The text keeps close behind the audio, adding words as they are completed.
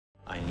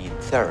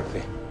therapy.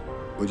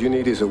 What you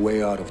need is a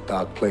way out of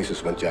dark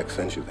places when Jack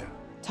sends you there.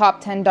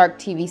 Top 10 dark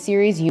TV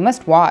series you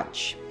must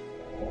watch.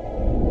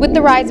 With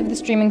the rise of the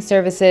streaming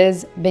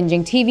services,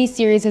 binging TV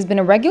series has been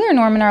a regular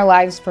norm in our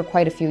lives for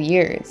quite a few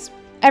years.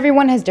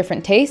 Everyone has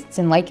different tastes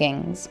and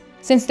likings.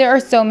 Since there are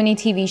so many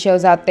TV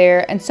shows out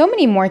there and so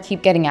many more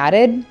keep getting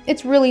added,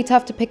 it's really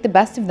tough to pick the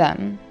best of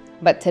them.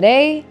 But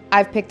today,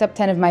 I've picked up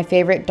 10 of my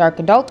favorite dark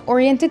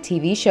adult-oriented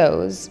TV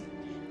shows.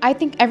 I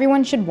think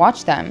everyone should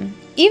watch them.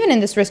 Even in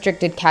this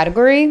restricted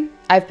category,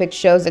 I've picked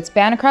shows that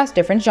span across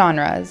different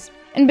genres.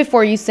 And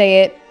before you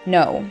say it,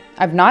 no,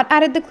 I've not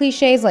added the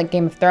cliches like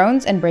Game of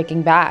Thrones and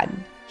Breaking Bad.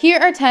 Here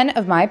are 10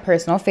 of my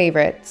personal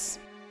favorites.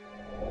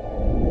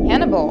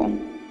 Hannibal.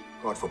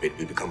 God forbid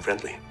we become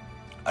friendly.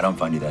 I don't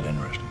find you that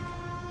interesting.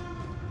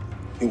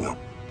 You will.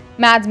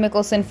 Mads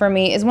Mikkelsen for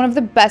me is one of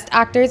the best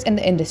actors in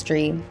the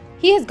industry.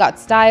 He has got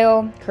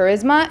style,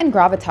 charisma, and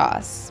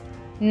gravitas.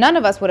 None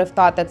of us would have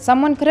thought that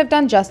someone could have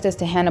done justice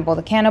to Hannibal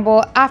the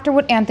Cannibal after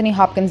what Anthony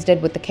Hopkins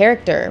did with the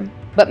character.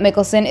 But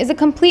Mikkelsen is a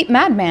complete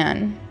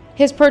madman.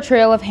 His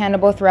portrayal of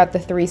Hannibal throughout the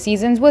 3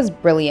 seasons was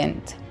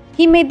brilliant.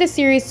 He made the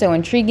series so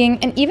intriguing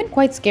and even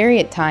quite scary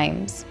at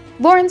times.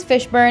 Lawrence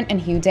Fishburne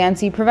and Hugh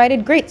Dancy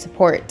provided great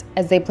support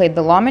as they played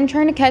the lawman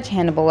trying to catch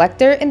Hannibal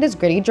Lecter in this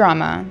gritty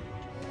drama.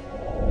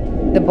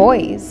 The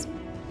Boys.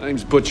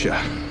 Name's Butcher.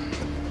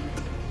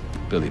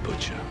 Billy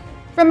Butcher.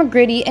 From a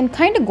gritty and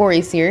kinda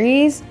gory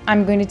series,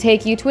 I'm going to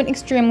take you to an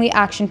extremely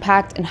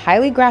action-packed and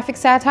highly graphic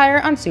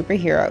satire on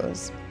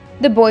superheroes.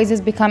 The Boys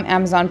has become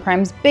Amazon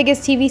Prime's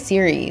biggest TV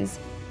series.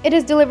 It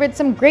has delivered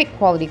some great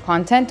quality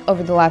content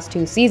over the last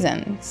 2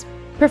 seasons.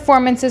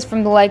 Performances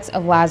from the likes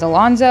of Laz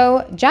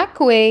Alonso, Jack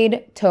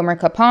Quaid, Tomer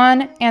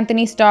Capon,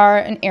 Anthony Starr,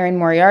 and Erin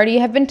Moriarty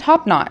have been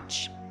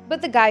top-notch.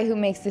 But the guy who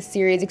makes this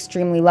series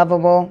extremely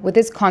lovable, with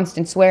his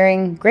constant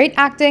swearing, great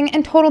acting,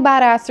 and total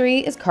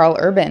badassery is Karl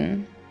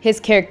Urban. His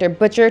character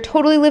Butcher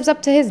totally lives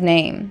up to his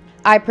name.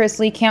 I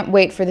personally can't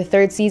wait for the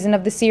 3rd season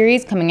of the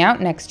series coming out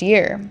next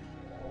year.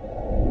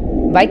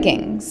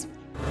 Vikings.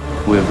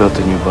 We have built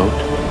a new boat,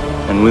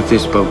 and with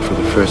this boat for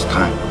the first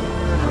time,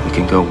 we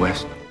can go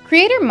west.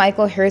 Creator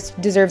Michael Hirst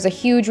deserves a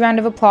huge round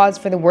of applause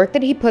for the work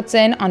that he puts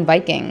in on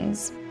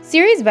Vikings.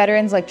 Series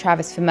veterans like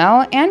Travis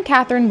Fimmel and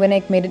Catherine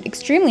Winnick made it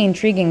extremely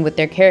intriguing with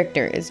their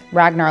characters,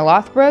 Ragnar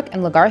Lothbrok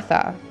and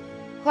Lagartha.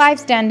 Clive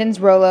Standen's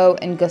Rollo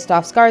and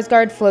Gustav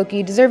Skarsgård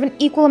Floki deserve an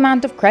equal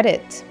amount of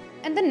credit.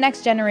 And the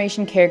next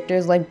generation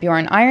characters like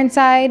Bjorn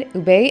Ironside,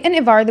 Ube, and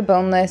Ivar the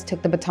Boneless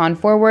took the baton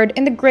forward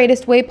in the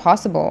greatest way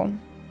possible.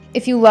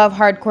 If you love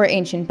hardcore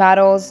ancient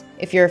battles,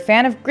 if you're a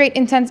fan of great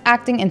intense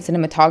acting and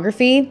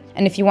cinematography,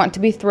 and if you want to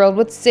be thrilled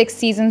with 6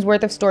 seasons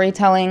worth of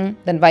storytelling,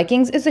 then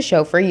Vikings is the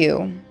show for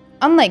you.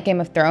 Unlike Game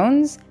of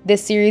Thrones,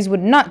 this series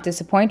would not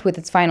disappoint with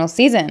its final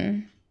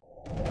season.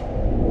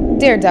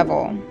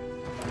 Daredevil.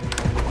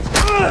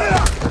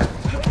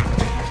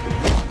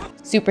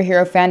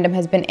 Superhero fandom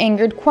has been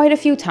angered quite a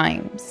few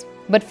times,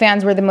 but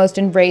fans were the most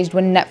enraged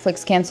when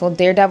Netflix canceled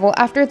Daredevil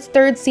after its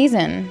 3rd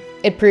season.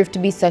 It proved to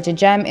be such a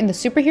gem in the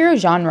superhero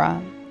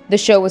genre. The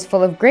show was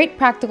full of great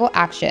practical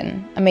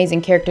action,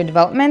 amazing character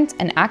development,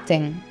 and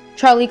acting.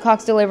 Charlie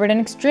Cox delivered an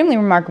extremely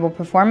remarkable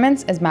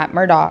performance as Matt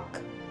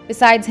Murdock.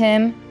 Besides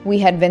him, we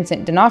had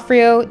Vincent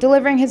D'Onofrio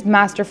delivering his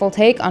masterful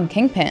take on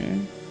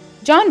Kingpin.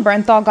 Jon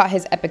Bernthal got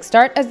his epic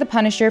start as the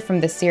Punisher from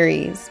this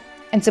series,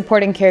 and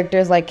supporting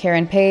characters like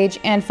Karen Page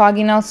and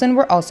Foggy Nelson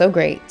were also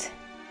great.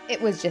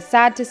 It was just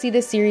sad to see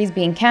this series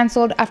being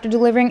cancelled after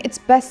delivering its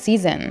best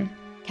season.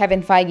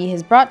 Kevin Feige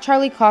has brought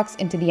Charlie Cox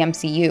into the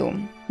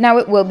MCU. Now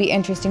it will be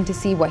interesting to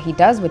see what he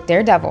does with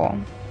Daredevil.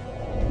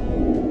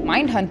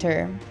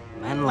 Mindhunter.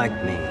 Men like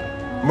me.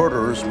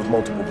 Murderers with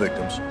multiple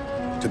victims,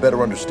 to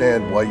better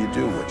understand why you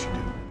do what you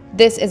do.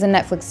 This is a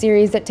Netflix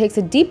series that takes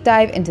a deep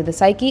dive into the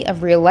psyche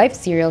of real-life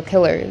serial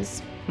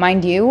killers.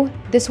 Mind you,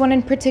 this one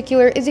in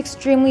particular is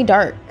extremely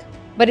dark,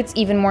 but it's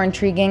even more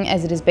intriguing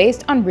as it is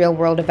based on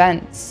real-world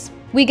events.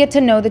 We get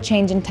to know the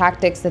change in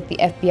tactics that the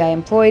FBI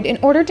employed in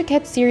order to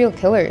catch serial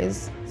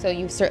killers, so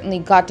you've certainly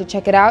got to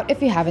check it out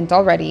if you haven't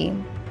already.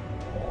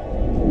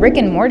 Rick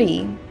and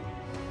Morty.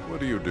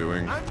 What are you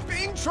doing? I'm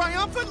being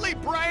triumphantly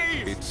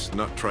brave! It's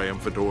not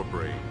triumphant or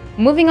brave.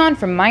 Moving on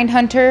from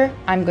Mindhunter,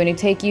 I'm going to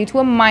take you to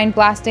a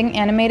mind-blasting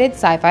animated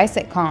sci-fi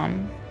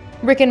sitcom.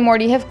 Rick and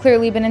Morty have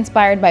clearly been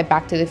inspired by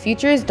Back to the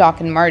Future's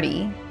Doc and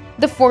Marty.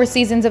 The 4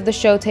 seasons of the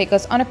show take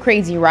us on a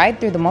crazy ride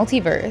through the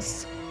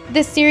multiverse.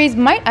 This series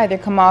might either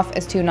come off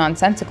as too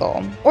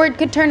nonsensical, or it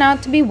could turn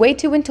out to be way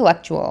too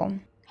intellectual.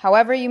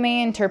 However you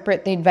may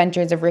interpret the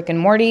adventures of Rick and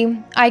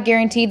Morty, I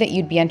guarantee that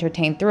you'd be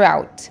entertained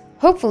throughout.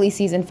 Hopefully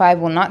season 5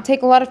 will not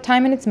take a lot of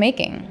time in its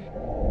making.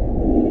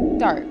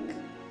 Dark.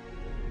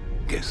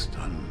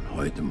 Gestern,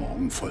 heute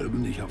Morgen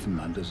folgen nicht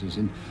aufeinander. Sie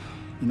sind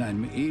in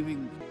einem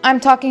ewigen... I'm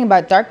talking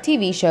about dark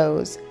TV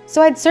shows,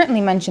 so I'd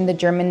certainly mention the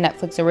German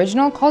Netflix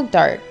original called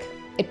Dark.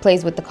 It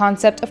plays with the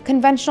concept of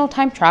conventional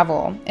time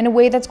travel in a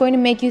way that's going to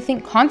make you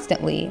think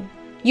constantly.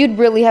 You'd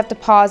really have to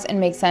pause and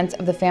make sense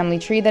of the family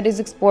tree that is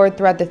explored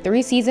throughout the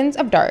 3 seasons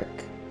of Dark.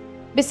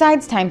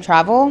 Besides time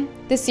travel,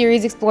 this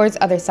series explores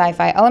other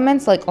sci-fi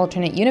elements like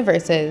alternate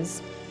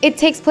universes. It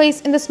takes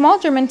place in the small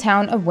German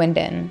town of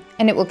Winden,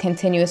 and it will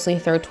continuously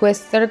throw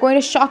twists that are going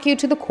to shock you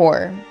to the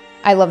core.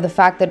 I love the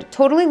fact that it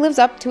totally lives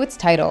up to its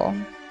title.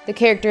 The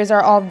characters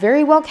are all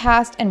very well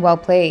cast and well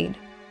played.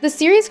 The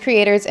series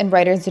creators and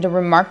writers did a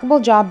remarkable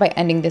job by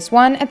ending this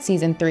one at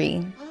season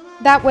 3.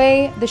 That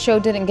way, the show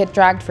didn't get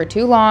dragged for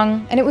too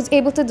long, and it was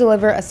able to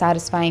deliver a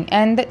satisfying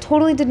end that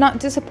totally did not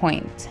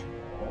disappoint.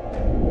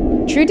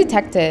 True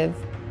Detective.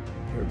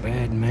 You're a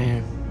bad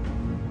man.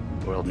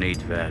 The world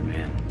needs bad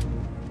men.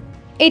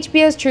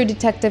 HBO's True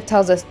Detective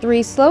tells us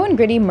 3 slow and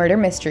gritty murder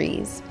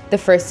mysteries. The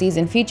first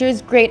season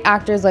features great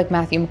actors like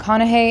Matthew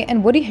McConaughey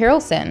and Woody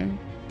Harrelson.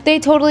 They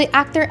totally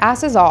act their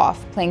asses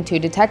off, playing 2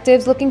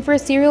 detectives looking for a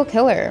serial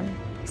killer.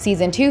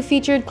 Season 2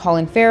 featured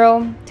Colin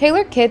Farrell,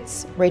 Taylor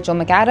Kitsch, Rachel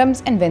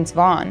McAdams, and Vince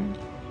Vaughn.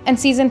 And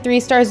Season 3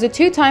 stars the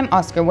 2-time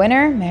Oscar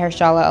winner,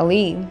 Mahershala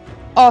Ali.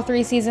 All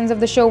 3 seasons of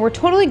the show were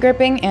totally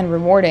gripping and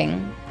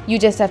rewarding. You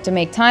just have to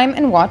make time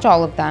and watch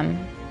all of them.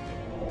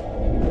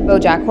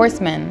 BoJack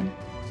Horseman.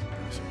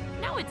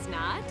 No, it's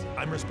not.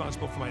 I'm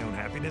responsible for my own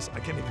happiness. I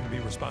can't even be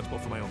responsible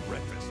for my own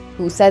breakfast.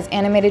 Who says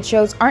animated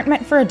shows aren't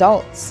meant for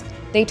adults?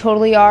 They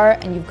totally are,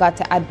 and you've got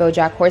to add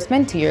BoJack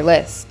Horseman to your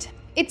list.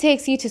 It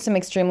takes you to some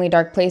extremely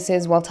dark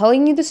places while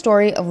telling you the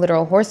story of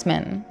Literal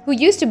Horseman, who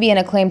used to be an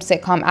acclaimed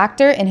sitcom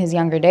actor in his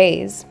younger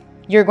days.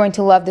 You're going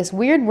to love this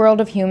weird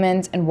world of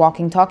humans and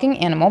walking, talking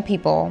animal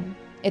people.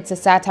 It's a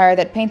satire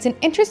that paints an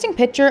interesting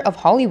picture of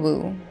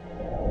Hollywood.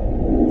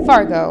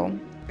 Fargo.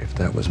 If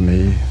that was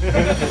me,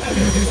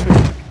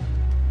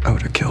 I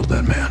would have killed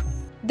that man.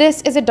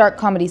 This is a dark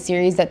comedy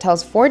series that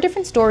tells 4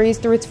 different stories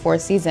through its 4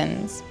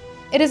 seasons.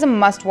 It is a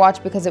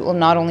must-watch because it will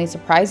not only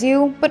surprise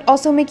you, but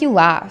also make you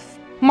laugh.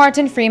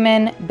 Martin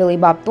Freeman, Billy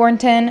Bob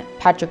Thornton,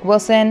 Patrick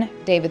Wilson,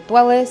 David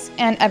Thewlis,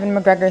 and Evan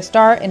McGregor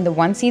star in the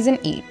 1 season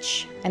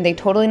each, and they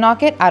totally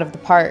knock it out of the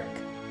park.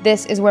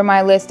 This is where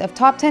my list of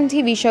top 10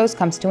 TV shows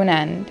comes to an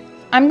end.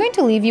 I'm going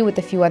to leave you with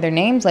a few other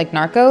names like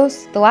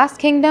Narcos, The Last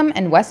Kingdom,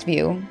 and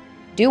Westview.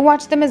 Do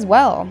watch them as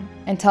well,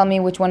 and tell me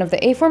which one of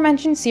the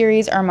aforementioned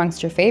series are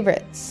amongst your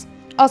favorites.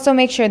 Also,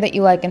 make sure that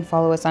you like and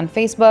follow us on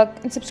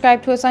Facebook and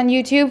subscribe to us on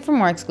YouTube for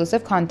more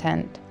exclusive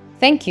content.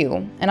 Thank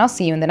you, and I'll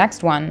see you in the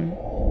next one.